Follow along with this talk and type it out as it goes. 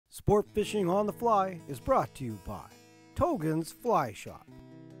Sport Fishing on the Fly is brought to you by Togen's Fly Shop,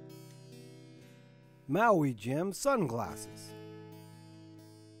 Maui Jim Sunglasses,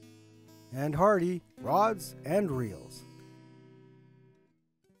 and Hardy Rods and Reels.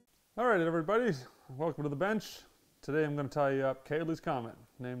 Alright everybody, welcome to the bench. Today I'm going to tie you up Ceilidh'S Comet,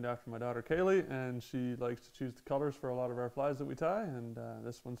 named after my daughter Kaylee, and she likes to choose the colors for a lot of our flies that we tie, and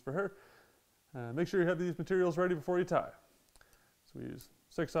this one's for her. Make sure you have these materials ready before you tie. So we use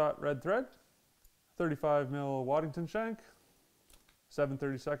 6/0 red thread, 35mm Waddington shank,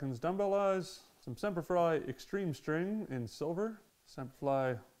 7/32 Dumbell eyes, some Semperfli extreme string in silver,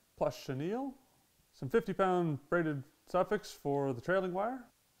 Semperfli Plush Chenille, some 50-pound braided suffix for the trailing wire,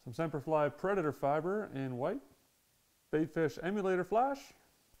 some Semperfli Predator fiber in white, Baitfish Emulator flash,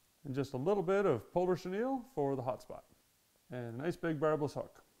 and just a little bit of polar chenille for the hot spot, and a nice big barbless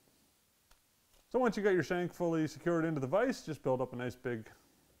hook. So once you got your shank fully secured into the vise, just build up a nice big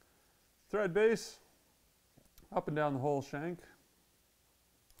thread base up and down the whole shank.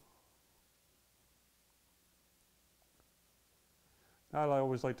 I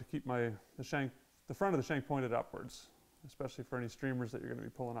always like to keep the front of the shank pointed upwards, especially for any streamers that you're going to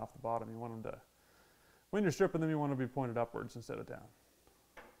be pulling off the bottom. You want them to, when you're stripping them, you want to be pointed upwards instead of down.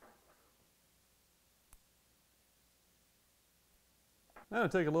 Then I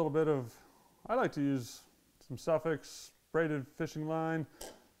take a little bit of, I like to use some suffix braided fishing line.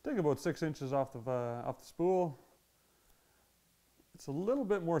 Take about 6 inches off the spool. It's a little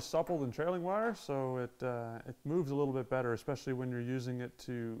bit more supple than trailing wire, so it moves a little bit better, especially when you're using it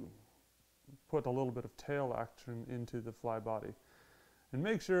to put a little bit of tail action into the fly body. And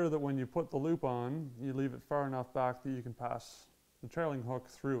make sure that when you put the loop on, you leave it far enough back that you can pass the trailing hook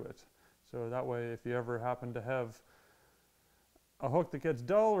through it. So that way, if you ever happen to have a hook that gets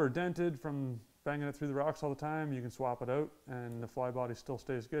dull or dented from banging it through the rocks all the time, you can swap it out and the fly body still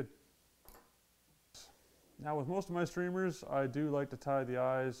stays good. Now with most of my streamers, I do like to tie the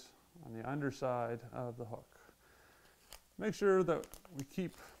eyes on the underside of the hook. Make sure that we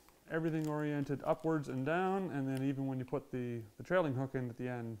keep everything oriented upwards and down, and then even when you put the trailing hook in at the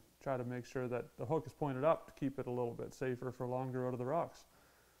end, try to make sure that the hook is pointed up to keep it a little bit safer for longer out of the rocks.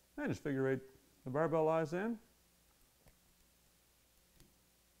 And just figure eight the barbell eyes in.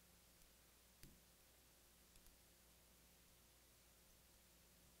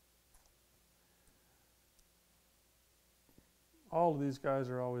 All of these guys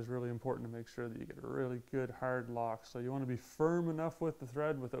are always really important to make sure that you get a really good hard lock. So you want to be firm enough with the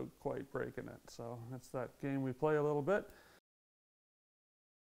thread without quite breaking it. So that's that game we play a little bit.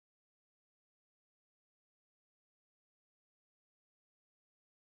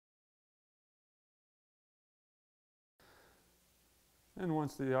 And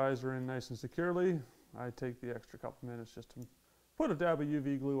once the eyes are in nice and securely, I take the extra couple minutes just to put a dab of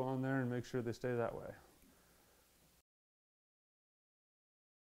UV glue on there and make sure they stay that way.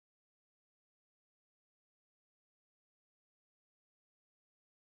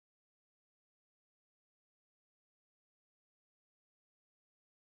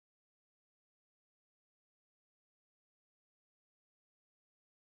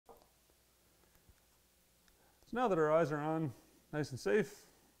 So now that our eyes are on, nice and safe,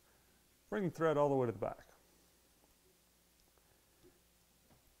 bring the thread all the way to the back.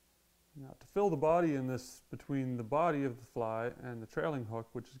 Now to fill the body in this, between the body of the fly and the trailing hook,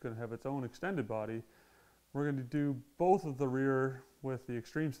 which is going to have its own extended body, we're going to do both of the rear with the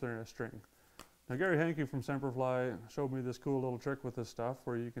extreme string. Now Gary Hankey from Semperfli showed me this cool little trick with this stuff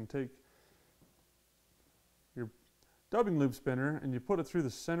where you can take your dubbing loop spinner and you put it through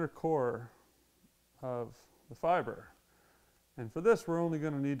the center core of the fiber. And for this, we're only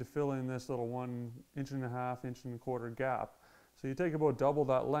going to need to fill in this little 1.5 inch gap. So you take about double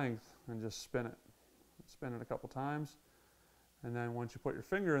that length and just spin it. Spin it a couple times. And then once you put your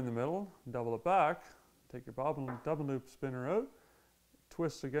finger in the middle, double it back, take your dubbing loop spinner out,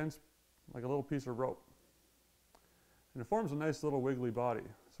 twist against like a little piece of rope. And it forms a nice little wiggly body.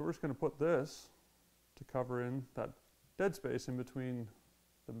 So we're just going to put this to cover in that dead space in between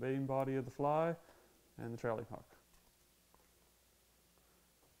the main body of the fly and the trailing hook.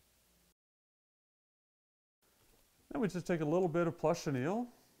 Then we just take a little bit of Plush Chenille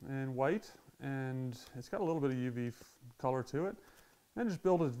in white, and it's got a little bit of UV color to it, and just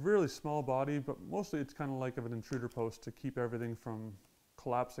build a really small body, but mostly it's kind of like of an intruder post to keep everything from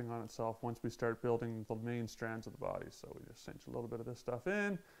collapsing on itself once we start building the main strands of the body. So we just cinch a little bit of this stuff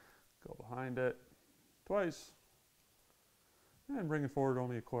in, go behind it twice, and bring it forward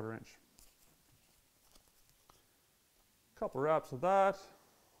only 1/4 inch. Couple wraps of that,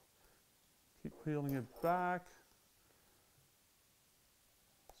 keep peeling it back.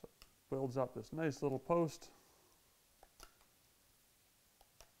 So builds up this nice little post.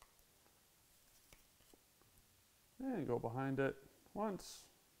 And go behind it once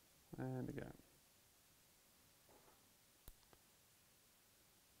and again.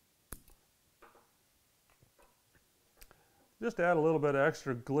 Just to add a little bit of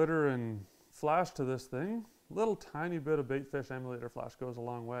extra glitter and flash to this thing, a little tiny bit of Baitfish Emulator flash goes a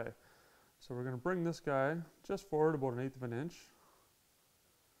long way. So we're going to bring this guy just forward about 1/8 of an inch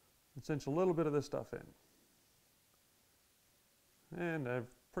and cinch a little bit of this stuff in. And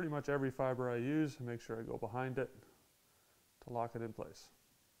pretty much every fiber I use, I make sure I go behind it to lock it in place.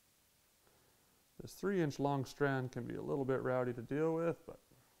 This 3-inch long strand can be a little bit rowdy to deal with, but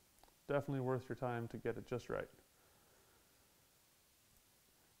definitely worth your time to get it just right.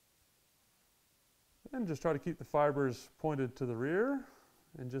 And just try to keep the fibers pointed to the rear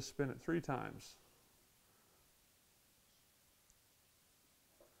and just spin it 3 times.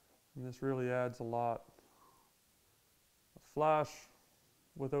 And this really adds a lot of flash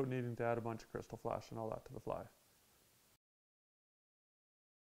without needing to add a bunch of crystal flash and all that to the fly.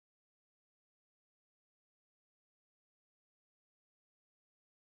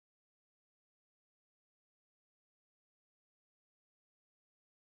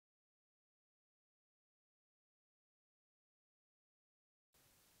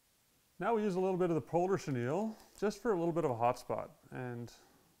 Now we use a little bit of the polar chenille just for a little bit of a hot spot. And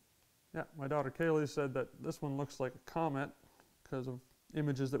yeah, my daughter Kaylee said that this one looks like a comet because of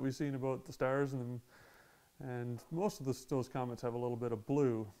images that we've seen about the stars, and most of those comets have a little bit of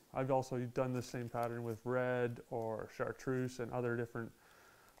blue. I've also done this same pattern with red or chartreuse and other different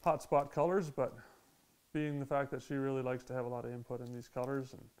hotspot colors, but being the fact that she really likes to have a lot of input in these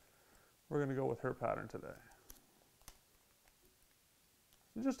colors, and we're going to go with her pattern today.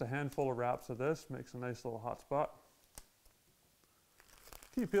 So just a handful of wraps of this makes a nice little hot spot.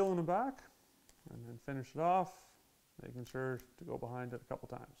 Keep peeling them back and then finish it off, making sure to go behind it a couple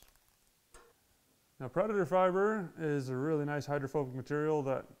times. Now, Predator fiber is a really nice hydrophobic material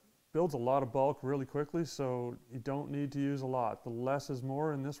that builds a lot of bulk really quickly, so you don't need to use a lot. The less is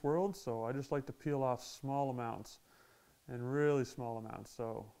more in this world, so I just like to peel off small amounts and really small amounts.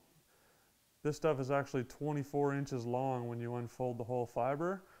 So this stuff is actually 24 inches long when you unfold the whole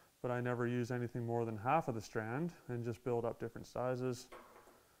fiber, but I never use anything more than half of the strand and just build up different sizes.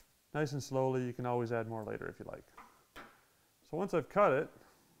 Nice and slowly. You can always add more later if you like. So once I've cut it,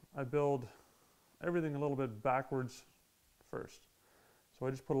 I build everything a little bit backwards first. So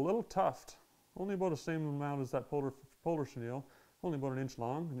I just put a little tuft, only about the same amount as that polar chenille, only about 1 inch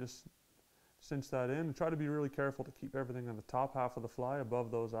long, and just cinch that in. And try to be really careful to keep everything on the top half of the fly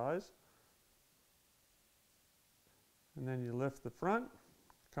above those eyes. And then you lift the front,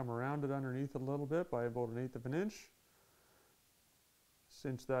 come around it underneath a little bit by about 1/8 of an inch.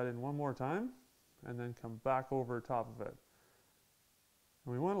 Cinch that in one more time, and then come back over top of it.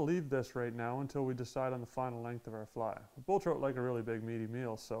 And we want to leave this right now until we decide on the final length of our fly. Bull trout like a really big meaty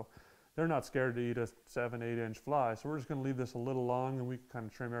meal, so they're not scared to eat a 7-8 inch fly. So we're just going to leave this a little long, and we can kind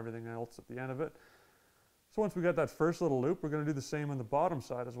of trim everything else at the end of it. So once we got that first little loop, we're going to do the same on the bottom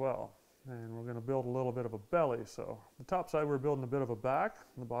side as well. And we're going to build a little bit of a belly. So the top side we're building a bit of a back,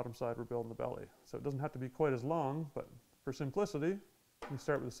 and the bottom side we're building the belly. So it doesn't have to be quite as long, but for simplicity, we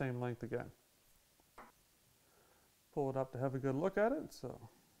start with the same length again. Pull it up to have a good look at it. So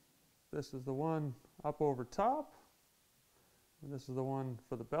this is the one up over top, and this is the one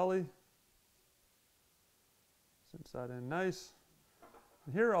for the belly. Cinch that in nice.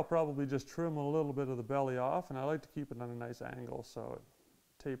 And here I'll probably just trim a little bit of the belly off, and I like to keep it on a nice angle so it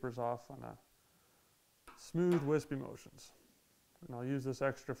tapers off on a smooth, wispy motions. And I'll use this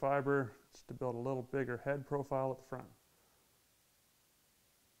extra fiber just to build a little bigger head profile at the front.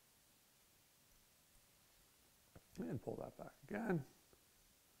 And pull that back again.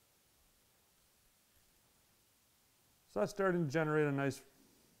 So that's starting to generate a nice,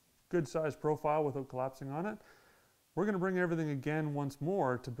 good sized profile without collapsing on it. We're going to bring everything again once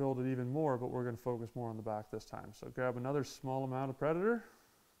more to build it even more, but we're going to focus more on the back this time. So grab another small amount of Predator.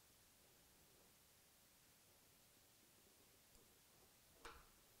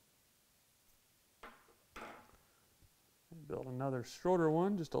 Build another shorter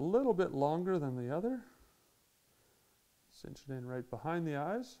one, just a little bit longer than the other. Cinch it in right behind the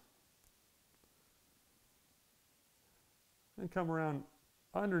eyes. And come around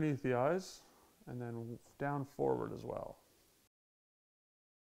underneath the eyes and then down forward as well.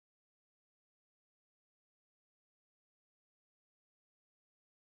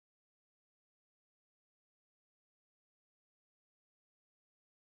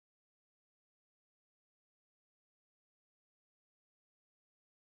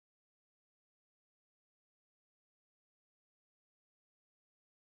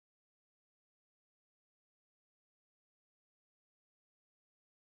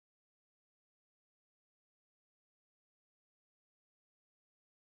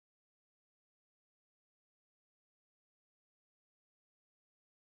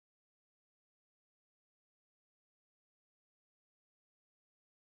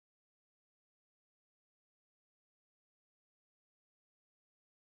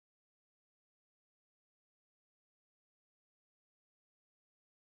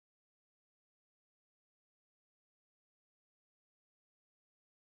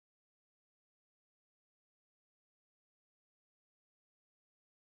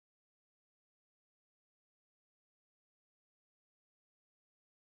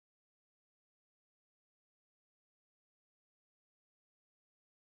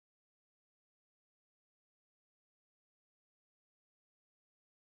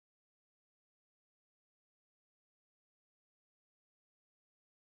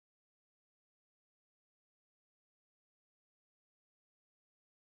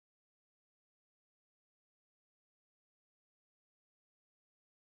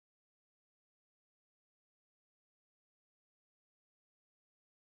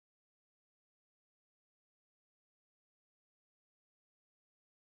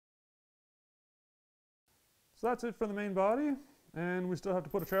 So that's it for the main body, and we still have to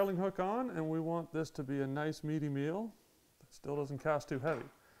put a trailing hook on, and we want this to be a nice meaty meal that still doesn't cast too heavy.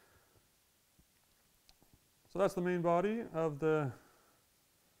 So that's the main body of the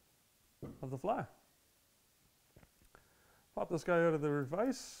fly. Pop this guy out of the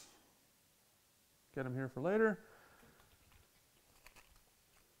vise, get him here for later.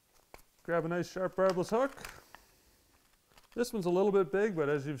 Grab a nice sharp barbless hook. This one's a little bit big, but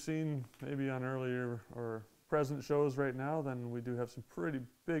as you've seen maybe on earlier or present shows right now, then we do have some pretty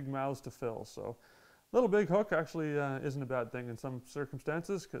big mouths to fill. So a little big hook actually isn't a bad thing in some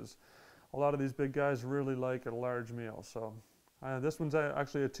circumstances, because a lot of these big guys really like a large meal. So this one's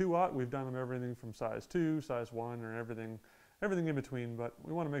actually a 2/0. We've done them everything from size 2, size 1, or everything in between, but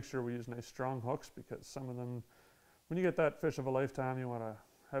we want to make sure we use nice strong hooks, because some of them, when you get that fish of a lifetime, you want to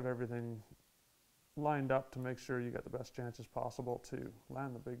have everything lined up to make sure you get the best chances possible to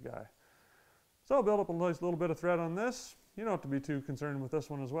land the big guy. So I'll build up a nice little bit of thread on this. You don't have to be too concerned with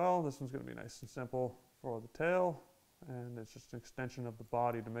this one as well. This one's going to be nice and simple for the tail, and it's just an extension of the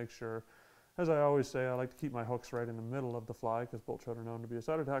body to make sure, as I always say, I like to keep my hooks right in the middle of the fly, because bull trout are known to be a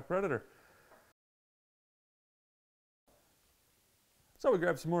side attack predator. So we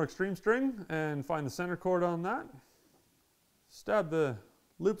grab some more extreme string and find the center cord on that. Stab the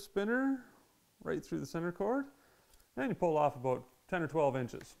loop spinner right through the center cord, and you pull off about 10 or 12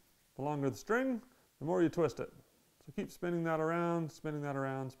 inches. The longer the string, the more you twist it. So keep spinning that around, spinning that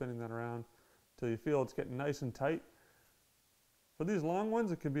around, spinning that around, until you feel it's getting nice and tight. For these long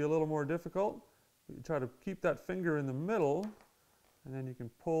ones, it can be a little more difficult, but you try to keep that finger in the middle, and then you can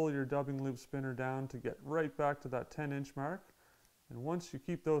pull your dubbing loop spinner down to get right back to that 10-inch mark. And once you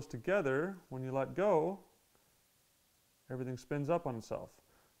keep those together, when you let go, everything spins up on itself.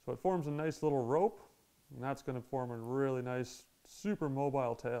 So it forms a nice little rope, and that's going to form a really nice, super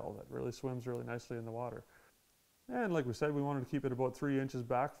mobile tail that really swims really nicely in the water. And like we said, we wanted to keep it about 3 inches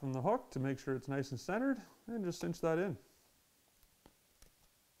back from the hook to make sure it's nice and centered, and just cinch that in.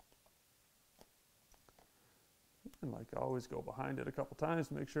 And like always, go behind it a couple times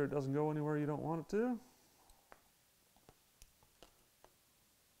to make sure it doesn't go anywhere you don't want it to.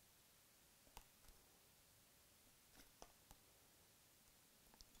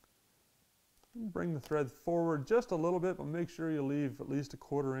 Bring the thread forward just a little bit, but make sure you leave at least a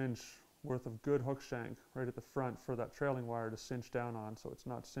 1/4 inch worth of good hook shank right at the front for that trailing wire to cinch down on, so it's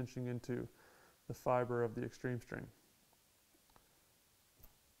not cinching into the fiber of the extreme string.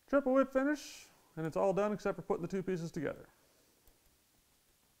 Triple whip finish, and it's all done except for putting the two pieces together.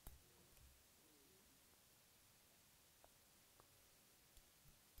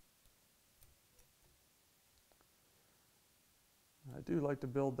 I do like to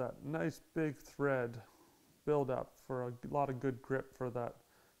build that nice big thread build up for a lot of good grip for that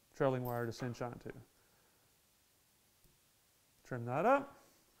trailing wire to cinch onto. Trim that up,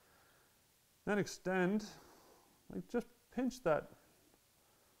 then extend, like just pinch that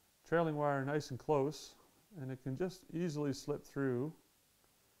trailing wire nice and close, and it can just easily slip through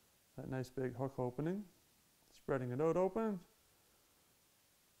that nice big hook opening, spreading it out open.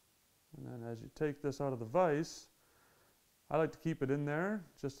 And then as you take this out of the vise, I like to keep it in there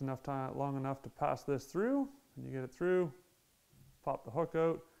just enough time, long enough to pass this through, and you get it through, pop the hook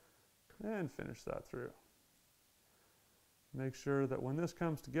out, and finish that through. Make sure that when this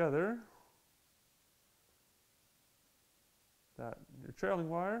comes together, that your trailing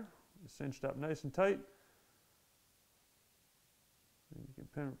wire is cinched up nice and tight. And you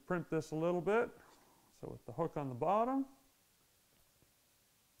can primp this a little bit, so with the hook on the bottom,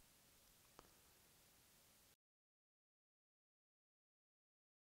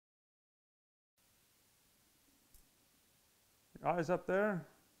 eyes up there.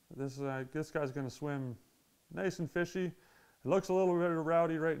 This guy's going to swim nice and fishy. It looks a little bit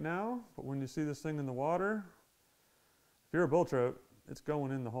rowdy right now, but when you see this thing in the water, if you're a bull trout, it's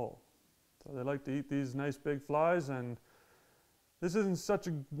going in the hole. So they like to eat these nice big flies, and this isn't such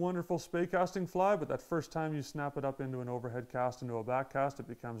a wonderful spay casting fly, but that first time you snap it up into an overhead cast, into a back cast, it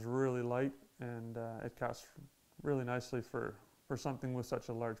becomes really light, and it casts really nicely for something with such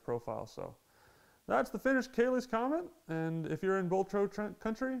a large profile. So that's the finished Ceilidh'S Comet, and if you're in bull trout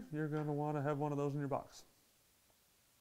country, you're going to want to have one of those in your box.